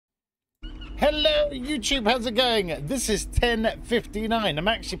Hello YouTube, how's it going? This is 10:59. I'm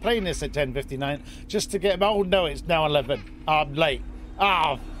actually playing this at 10:59 just to get... Oh no, it's now 11. I'm late.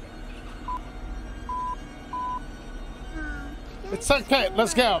 Oh. It's okay,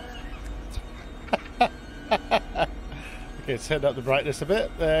 let's go. Okay, turn up the brightness a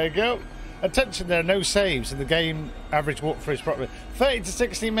bit. There you go. Attention, there are no saves in the game. Average walkthrough is probably 30 to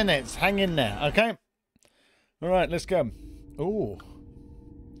 60 minutes. Hang in there, okay? Alright, let's go. Ooh.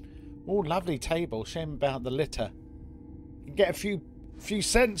 Oh, lovely table. Shame about the litter. You can get a few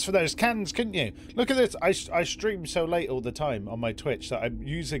cents for those cans, couldn't you? Look at this. I stream so late all the time on my Twitch that I'm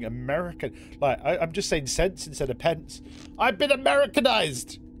using American... Like, I'm just saying cents instead of pence. I've been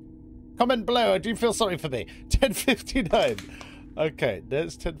Americanized! Comment below. Do you feel sorry for me? 10:59. Okay,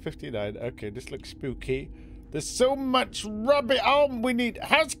 there's 10:59. Okay, this looks spooky. There's so much rubbish. Oh, we need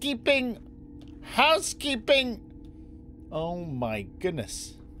housekeeping. Housekeeping. Oh my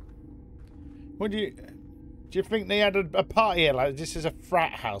goodness. What do you think they had a party here? Like this is a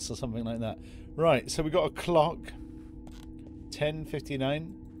frat house or something like that? Right. So we got a clock.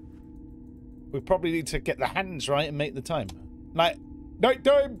 10:59. We probably need to get the hands right and make the time. Like night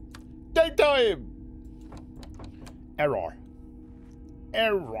time. Daytime. Error.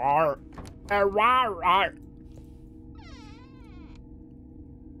 Error. Error.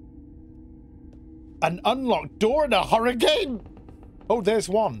 An unlocked door in a horror game? Oh, there's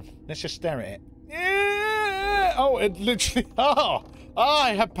one. Let's just stare at it. Yeah! Oh, it literally... Oh!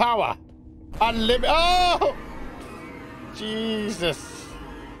 I have power. Unlimited... Oh! Jesus.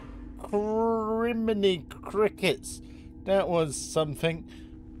 Criminy crickets. That was something.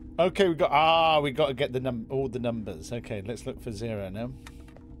 Okay, we got... we got to get the all the numbers. Okay, let's look for 0 now.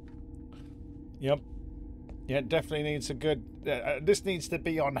 Yep. Yeah, it definitely needs a good... this needs to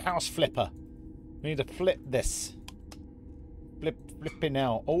be on House Flipper. We need to flip this. Flipping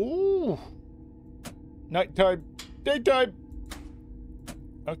out. Oh! Nighttime. Daytime.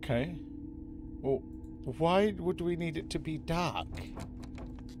 Okay. Well, why would we need it to be dark?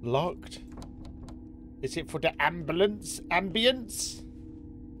 Locked? Is it for the ambulance? Ambience?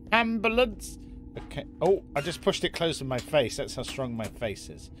 Ambulance? Okay. Oh, I just pushed it close to my face. That's how strong my face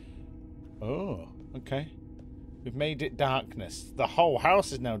is. Oh, okay. We've made it darkness. The whole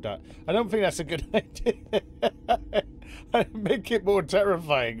house is now dark. I don't think that's a good idea. Make it more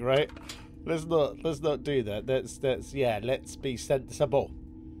terrifying, right? Let's not do that. Yeah, let's be sensible.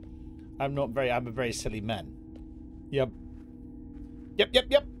 I'm a very silly man. Yep.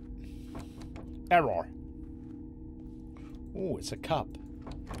 Yep. Error. Oh, it's a cup.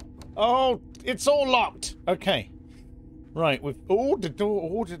 Oh, it's all locked. Okay. Right, we've... Oh, the door...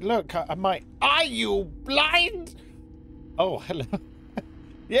 Oh, look, I might... Are you blind? Oh, hello.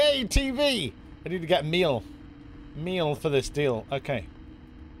 Yay, TV! I need to get a meal. Meal for this deal. Okay.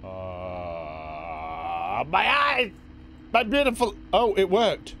 My eyes! My beautiful... Oh, it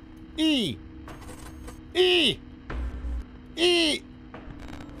worked. E!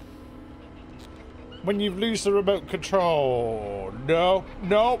 When you lose the remote control. No.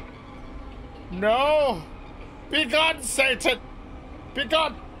 Be gone, Satan! Be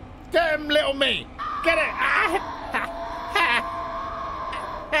gone! Get him, little me! Get it!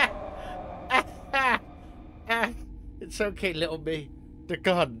 It's okay, little me. The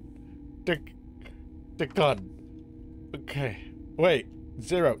gun. The gun. Okay. Wait.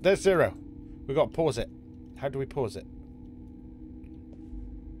 0. There's 0. We got to pause it. How do we pause it?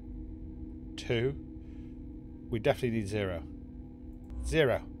 2. We definitely need 0.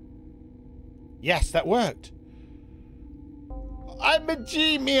 0. Yes, that worked. I'm a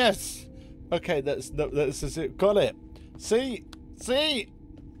genius. Okay, that's it. Got it. See,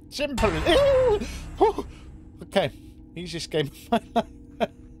 simple. Okay, easiest game of my life.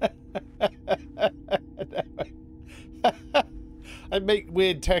 I make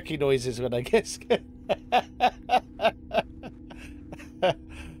weird turkey noises when I get scared.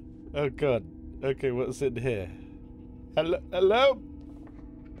 Oh God. Okay, what's in here? Hello.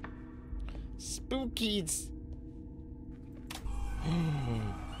 Spookies.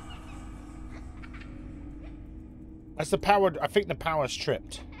 That's the power. I think the power's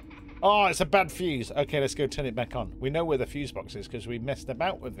tripped. Oh, it's a bad fuse. Okay, let's go turn it back on. We know where the fuse box is because we messed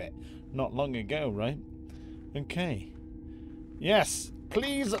about with it not long ago, right? Okay. Yes.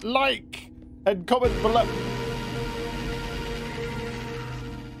 Please like and comment below.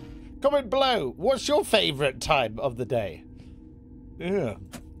 Comment below. What's your favourite time of the day? Yeah.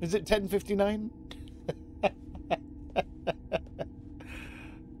 Is it 10:59?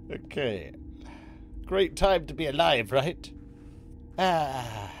 Okay. Great time to be alive, right?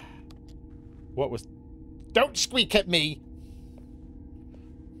 What was... Don't squeak at me!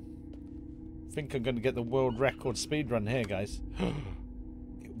 think I'm going to get the world record speed run here, guys.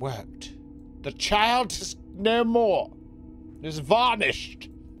 It worked. The child is no more. It's vanished.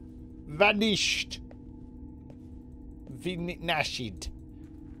 Vanished. Vinashid.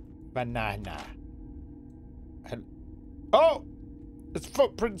 Banana. Oh! There's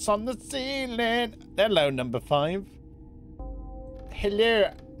footprints on the ceiling. Hello, number 5.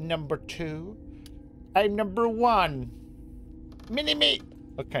 Hello, number 2. I'm number 1. Mini-me.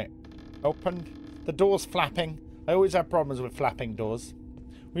 Okay. Open. The door's flapping. I always have problems with flapping doors.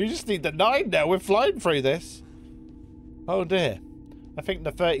 We just need the 9 now. We're flying through this. Oh, dear. I think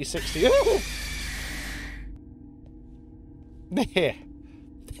the 3060... Oh! There.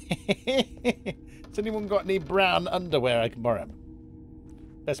 Has anyone got any brown underwear I can borrow?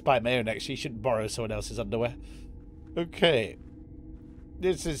 Best buy my own, actually. You shouldn't borrow someone else's underwear. Okay.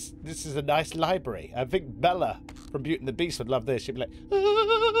 This is a nice library. I think Bella from Beauty and the Beast would love this. She'd be like,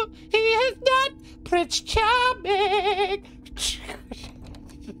 oh, he is not Prince Charming.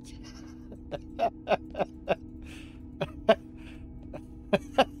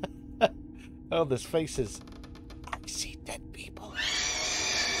 Oh, there's faces. I see dead people.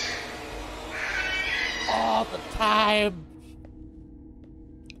 All the time.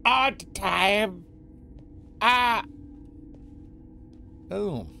 All the time. Ah.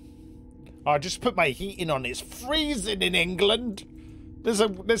 Oh. I just put my heating on. It's freezing in England. There's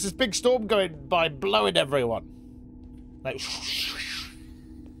this big storm going by, blowing everyone. Like.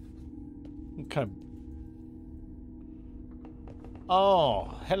 Okay.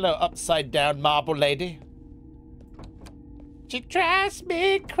 Oh, hello, upside down marble lady. She drives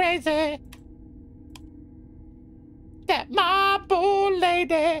me crazy. That marble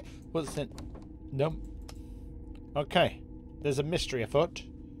lady. What's it? No. Okay. There's a mystery afoot.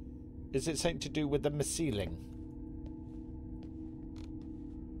 Is it something to do with the ceiling?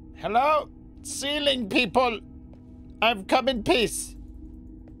 Hello? Ceiling people! I've come in peace.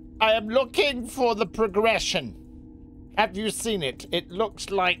 I am looking for the progression. Have you seen it? It looks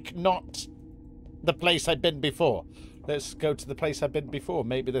like not the place I've been before. Let's go to the place I've been before.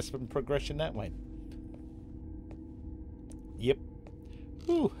 Maybe there's some progression that way. Yep.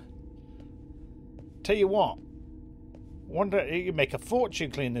 Ooh. Tell you what. Wonder you can make a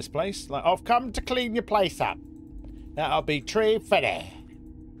fortune cleaning this place. Like, I've come to clean your place up. That'll be tree fitty.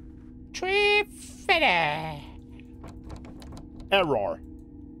 Tree fitty. Error.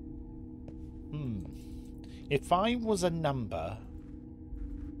 If I was a number,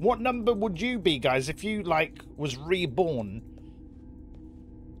 what number would you be, guys, if you, like, was reborn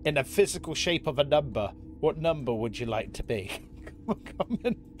in a physical shape of a number? What number would you like to be?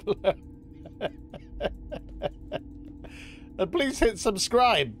 Comment below. And please hit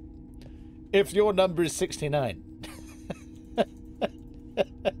subscribe if your number is 69.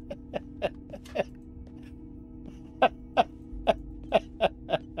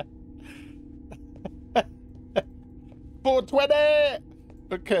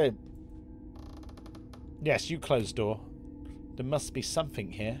 Okay. Yes, you closed door. There must be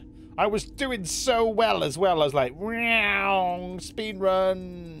something here. I was doing so well as well. I was like, wow, speed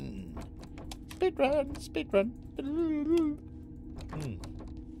run. Speed run, speed run.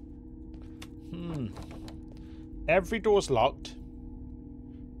 Every door's locked.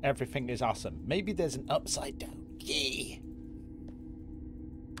 Everything is awesome. Maybe there's an upside down key.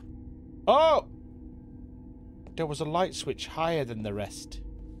 Oh! There was a light switch higher than the rest.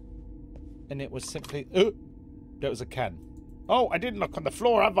 And it was simply... Oh! There was a can. Oh, I didn't look on the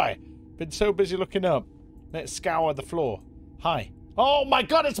floor, have I? Been so busy looking up. Let's scour the floor. Hi. Oh my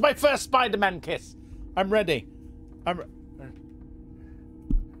god, it's my first Spider-Man kiss. I'm ready.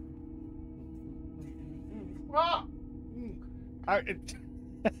 Ah!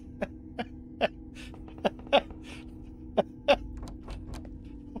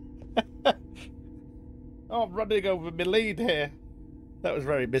 Oh, I'm running over my lead here. That was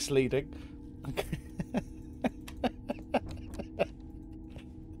very misleading. Okay.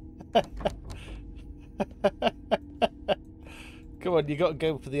 Come on, you got to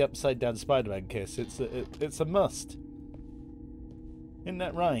go for the upside down Spider-Man kiss. It's a must. Isn't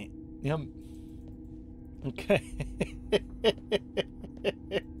that right? Yep. Okay.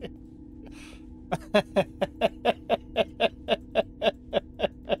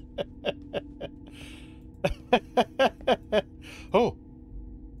 Oh,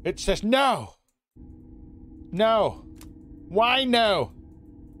 it says no. No. Why no?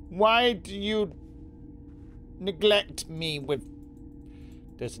 Why do you neglect me with...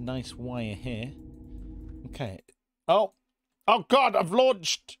 There's a nice wire here. Okay. Oh. Oh god, I've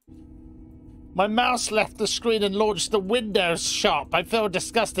launched... My mouse left the screen and launched the Windows shop. I feel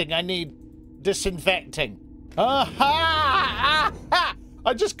disgusting. I need disinfecting. Aha! Aha!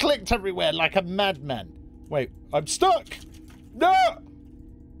 I just clicked everywhere like a madman. Wait, I'm stuck. No!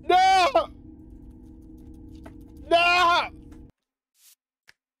 No! No!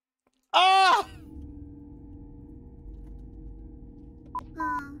 Ah!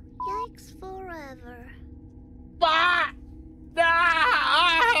 Oh, yikes forever. Ah!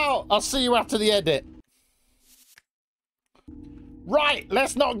 No! I'll see you after the edit. Right,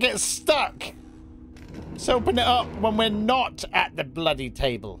 let's not get stuck. Let's open it up when we're not at the bloody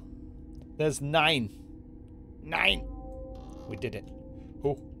table. There's 9. 9. We did it.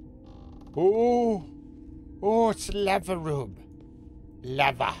 Oh. Oh. Oh, it's a lava room.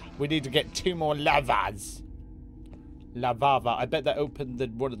 Lava. We need to get 2 more lavas. Lavava. I bet that opened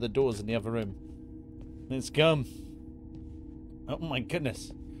one of the doors in the other room. Let's go. Oh my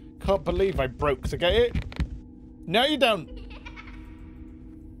goodness. Can't believe I broke to get it. No, you don't.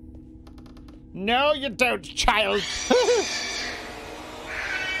 No, you don't, child.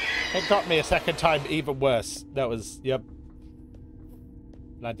 It got me a second time, even worse. That was, yep.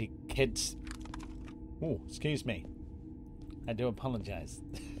 Bloody kids. Oh, excuse me. I do apologize.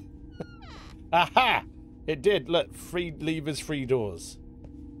 Aha! It did. Look, 3 levers, 3 doors.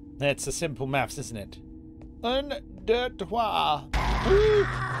 It's a simple maths, isn't it? Un, deux, trois.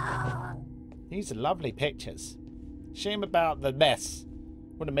 These are lovely pictures. Shame about the mess.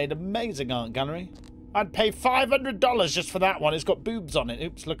 Would have made amazing art gallery. I'd pay $500 just for that one. It's got boobs on it.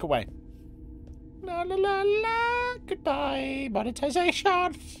 Oops, look away. La la la la. Goodbye,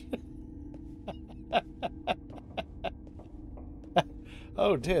 monetization.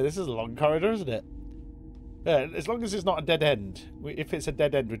 Oh dear, this is a long corridor, isn't it? Yeah, as long as it's not a dead end. If it's a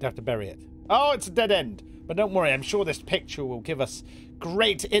dead end, we'd have to bury it. Oh, it's a dead end. But don't worry, I'm sure this picture will give us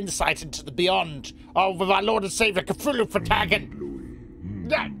great insight into the beyond of our Lord and Savior Cthulhu Fhtagn.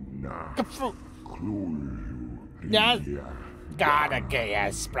 Cthulhu. Yeah. God, okay,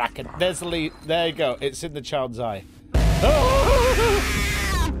 yes, bracket. There's the lead. There you go. It's in the child's eye.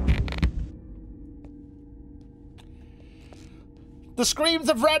 The screams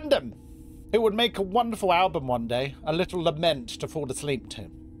of random. It would make a wonderful album one day. A little lament to fall asleep to.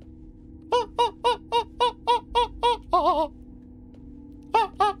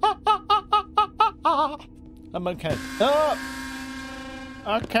 I'm okay. Oh!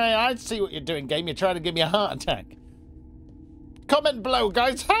 Okay, I see what you're doing, game. You're trying to give me a heart attack. Comment below,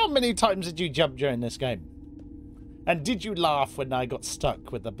 guys. How many times did you jump during this game? And did you laugh when I got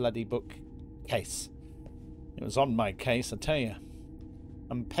stuck with the bloody book case? It was on my case, I tell you.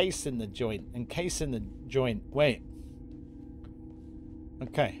 I'm pasting the joint. Encasing the joint. Wait.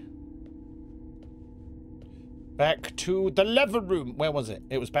 Okay. Back to the lever room. Where was it?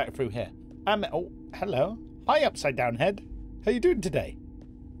 It was back through here. Oh, hello. Hi, Upside Down Head. How you doing today?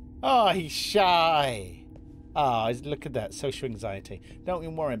 Oh, he's shy. Oh, look at that. Social anxiety. Don't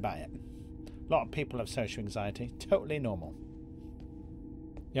even worry about it. A lot of people have social anxiety. Totally normal.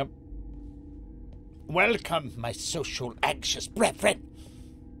 Yep. Welcome, my social anxious brethren.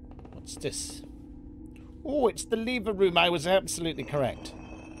 What's this? Oh, it's the lever room. I was absolutely correct.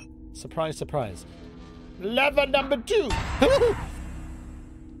 Surprise, surprise. Lever number 2.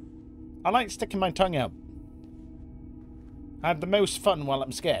 I like sticking my tongue out. I have the most fun while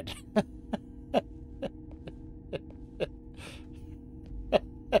I'm scared.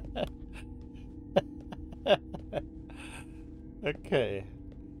 Okay.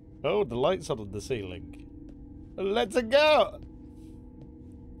 Oh, the light's on the ceiling. Let's go!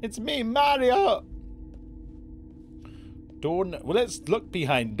 It's me, Mario! Door... Well, let's look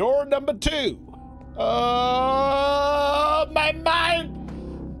behind. Door number 2. Oh, my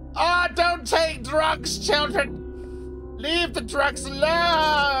mind! Oh, don't take drugs, children! Leave the drugs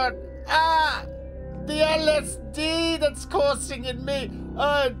alone! Ah! The LSD that's coursing in me!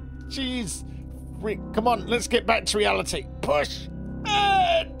 Oh, jeez. Come on, let's get back to reality. Push!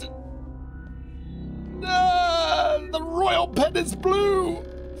 And... the royal pen is blue!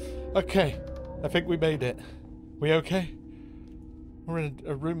 Okay, I think we made it. We okay? We're in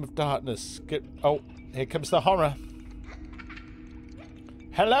a room of darkness. Oh, here comes the horror.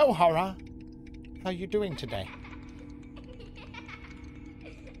 Hello, horror. How are you doing today?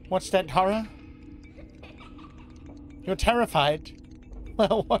 What's that, horror? You're terrified?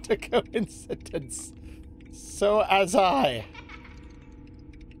 Well, what a coincidence. So as I.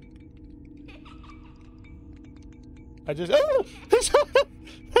 I just... Oh!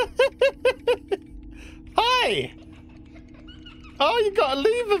 Hi! Oh, you got a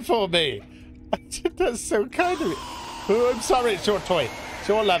lever for me. That's so kind of you. Oh, I'm sorry, it's your toy. It's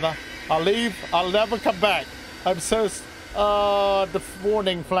your lever. I'll leave. I'll never come back. I'm so... Oh, the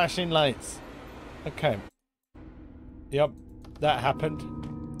warning flashing lights. Okay. Yep, that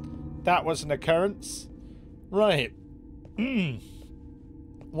happened. That was an occurrence. Right.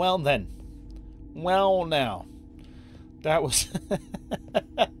 Well then. Well now. That was...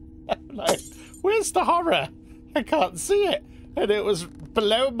 like, where's the horror? I can't see it. And it was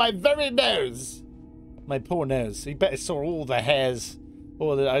below my very nose. My poor nose. You better saw all the hairs.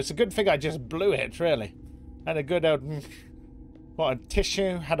 It's a good thing I just blew it, really. Had a good old... What, a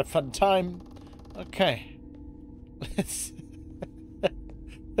tissue. Had a fun time. Okay.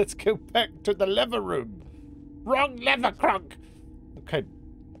 Let's go back to the lever room. Wrong lever, Crunk. Okay.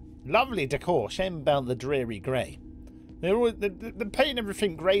 Lovely decor. Shame about the dreary grey. They're painting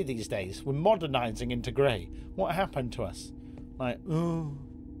everything grey these days. We're modernising into grey. What happened to us? Like, oh,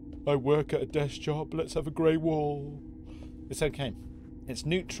 I work at a desk job. Let's have a grey wall. It's okay. It's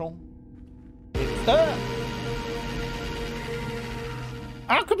neutral.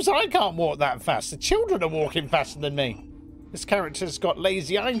 How comes I can't walk that fast? The children are walking faster than me. This character's got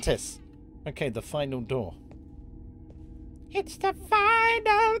lazy-itis. Okay, the final door. It's the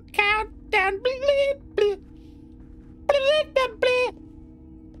final countdown. Bleep, bleep. Bleep, bleep, bleep.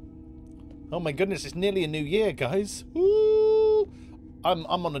 Oh my goodness, it's nearly a new year, guys. Ooh. I'm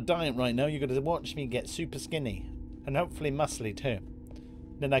on a diet right now. You're going to watch me get super skinny. And hopefully muscly too.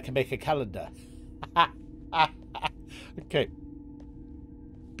 Then I can make a calendar. Okay.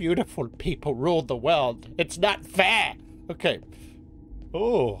 Beautiful people rule the world. It's not fair. Okay.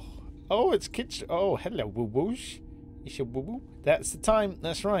 Oh, it's kitchen. Oh, hello, woo woosh. You should woo woo. That's the time.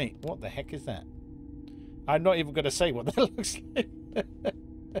 That's right. What the heck is that? I'm not even going to say what that looks like.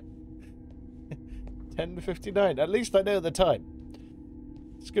 10:59. At least I know the time.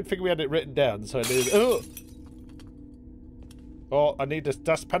 It's a good thing we had it written down, so I knew. Oh, I need a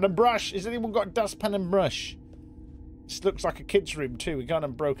dustpan and brush. Has anyone got a dustpan and brush? This looks like a kid's room too. We can't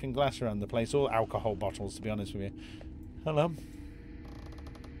have broken glass around the place. All alcohol bottles, to be honest with you. Hello.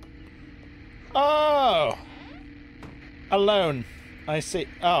 Oh! Alone. I see.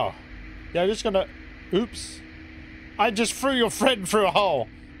 Oh. Yeah, I'm just gonna... Oops. I just threw your friend through a hole.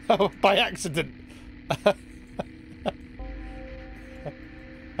 Oh, by accident.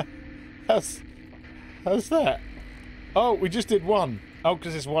 How's that? Oh, we just did one. Oh,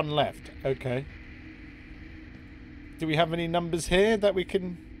 because there's one left. Okay. Do we have any numbers here that we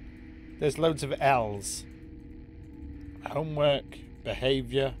can... There's loads of L's. Homework,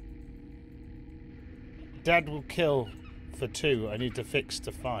 behaviour. Dad will kill for 2. I need to fix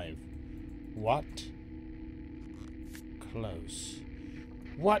to 5. What? Close.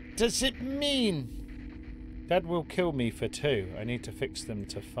 What does it mean? Dad will kill me for 2. I need to fix them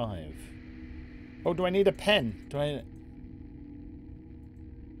to 5. Oh, do I need a pen? Do I...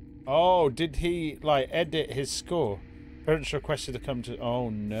 Oh, did he, like, edit his score? Parents requested to come to... Oh,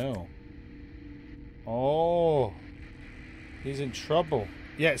 no. Oh. He's in trouble.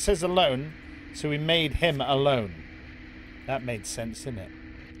 Yeah, it says alone, so we made him alone. That made sense, didn't it?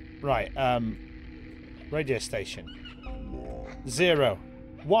 Right, radio station. 0.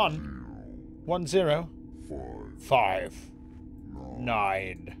 1. 1 0. 5.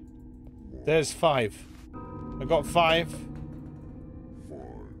 9. There's 5. I got 5.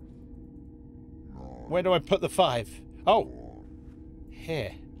 Where do I put the 5? Oh!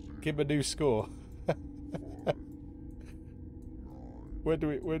 Here. Give a new score. Where do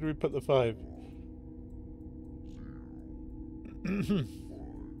we put the 5?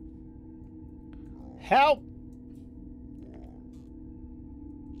 Help!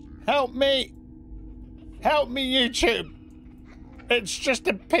 Help me! Help me, YouTube! It's just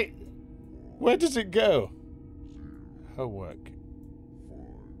a pic. Where does it go? Homework.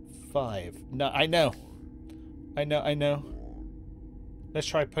 5. No, I know. I know. Let's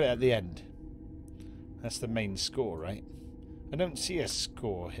try put it at the end. That's the main score, right? I don't see a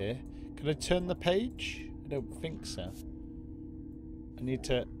score here. Can I turn the page? I don't think so. I need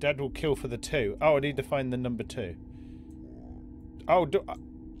to... Dad will kill for the 2. Oh, I need to find the number 2. Oh, do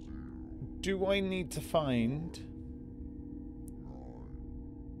I need to find...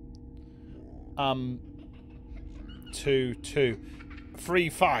 2. 3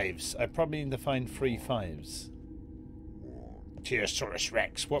 5s. I probably need to find 3 5s. Tyrannosaurus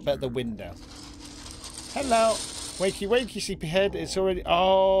Rex. What about the window? Hello. Wakey, wakey, sleepyhead. It's already...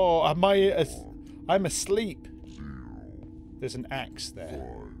 Oh, I'm asleep. There's an axe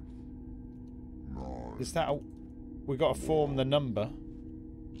there. Is that a... We got to form the number.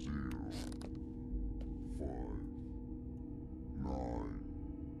 9.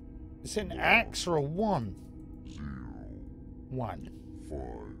 Is it an axe or a 1? 1.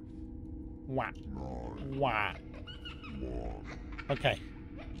 1. 1. Okay.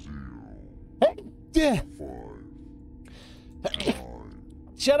 Yeah.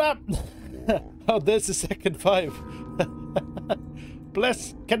 Shut up. Oh, there's the second 5.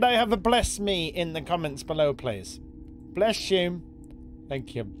 Bless. Can I have a bless me in the comments below, please? Bless you.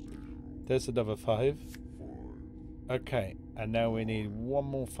 Thank you. There's another 5. Okay, and now we need one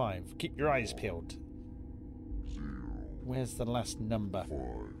more 5. Keep your eyes peeled. Where's the last number?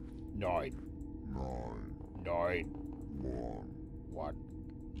 9. 9. 1.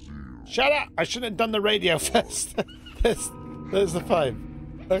 Shut up! I shouldn't have done the radio first. there's the 5.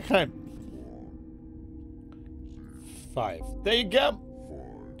 Okay. 5. There you go.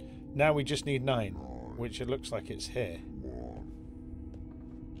 Now we just need 9, which it looks like it's here.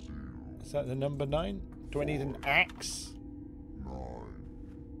 Is that the number 9? Do I need an axe?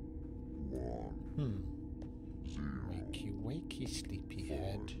 Wakey, wakey,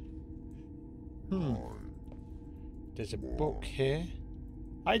 sleepyhead. There's a book here.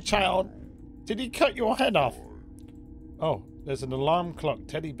 Hi, child. Did he cut your head off? Oh, there's an alarm clock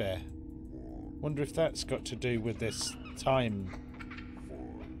teddy bear. Wonder if that's got to do with this time.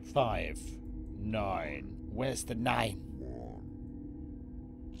 5. 9. Where's the 9?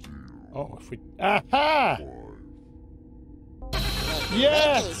 Oh, if we... Aha!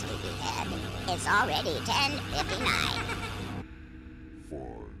 Yeah! It's already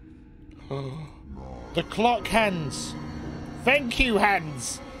 10:59. The clock hands. Thank you,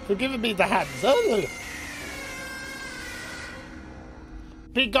 hands, for giving me the hands. Oh.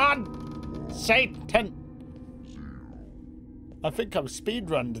 Be gone, Satan. I think I've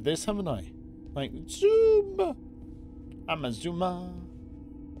speedrunned this, haven't I? Like, zoom. I'm a zoomer.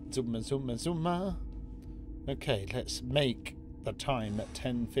 Zooma, zooma, zooma. Okay, let's make the time at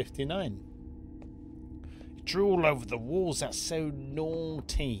 10:59. Drew all over the walls. That's so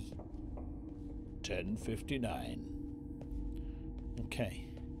naughty. 10:59. Okay.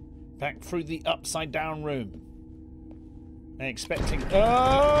 Back through the upside down room. I'm expecting... Oh!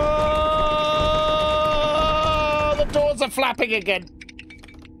 The doors are flapping again.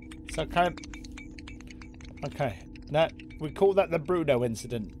 It's okay. Okay. Now, we call that the Bruno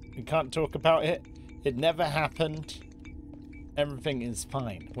incident. We can't talk about it. It never happened. Everything is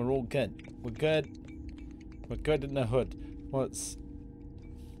fine. We're all good. We're good. We're good in the hood. What's...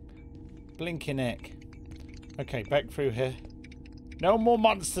 Blinking egg. Okay, back through here. No more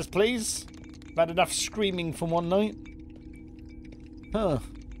monsters, please. I've had enough screaming for one night. Huh.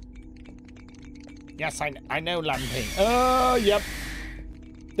 Yes, I know, Lampy. Oh, yep.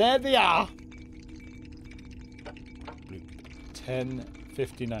 There they are.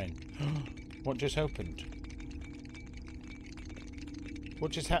 10:59. What just opened?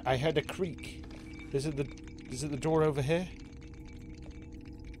 What just happened? I heard a creak. Is it the door over here?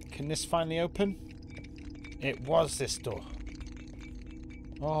 Can this finally open? It was this door.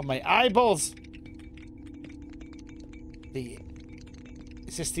 Oh, my eyeballs!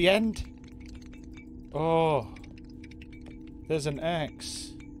 Is this the end? Oh. There's an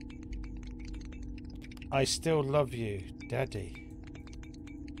axe. I still love you, Daddy.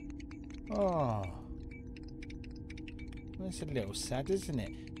 Oh. That's a little sad, isn't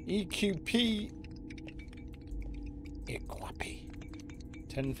it? EQP. Equappy.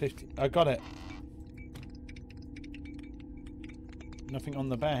 10:50. I got it. Nothing on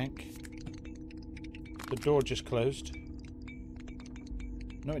the back. The door just closed.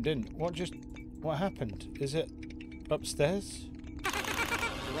 No, it didn't. What happened? Is it upstairs?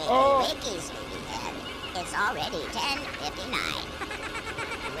 Oh! It's already 10:59.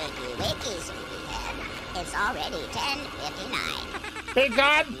 Wakey, wakey, sleepyhead. It's already 10:59. Be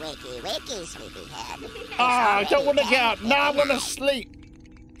gone! Wakey, wakey, sleepyhead. I don't want to get up. Now I want to sleep.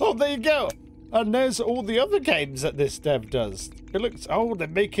 Oh, there you go. And there's all the other games that this dev does. It looks... Oh, they're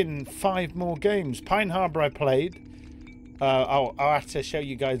making 5 more games. Pine Harbor I played. I'll have to show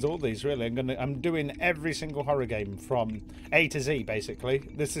you guys all these, really. I'm doing every single horror game from A to Z, basically.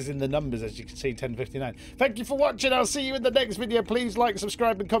 This is in the numbers, as you can see, 10:59. Thank you for watching. I'll see you in the next video. Please like,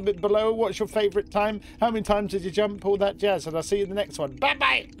 subscribe, and comment below. What's your favourite time? How many times did you jump? All that jazz. And I'll see you in the next one.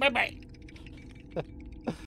 Bye-bye. Bye-bye.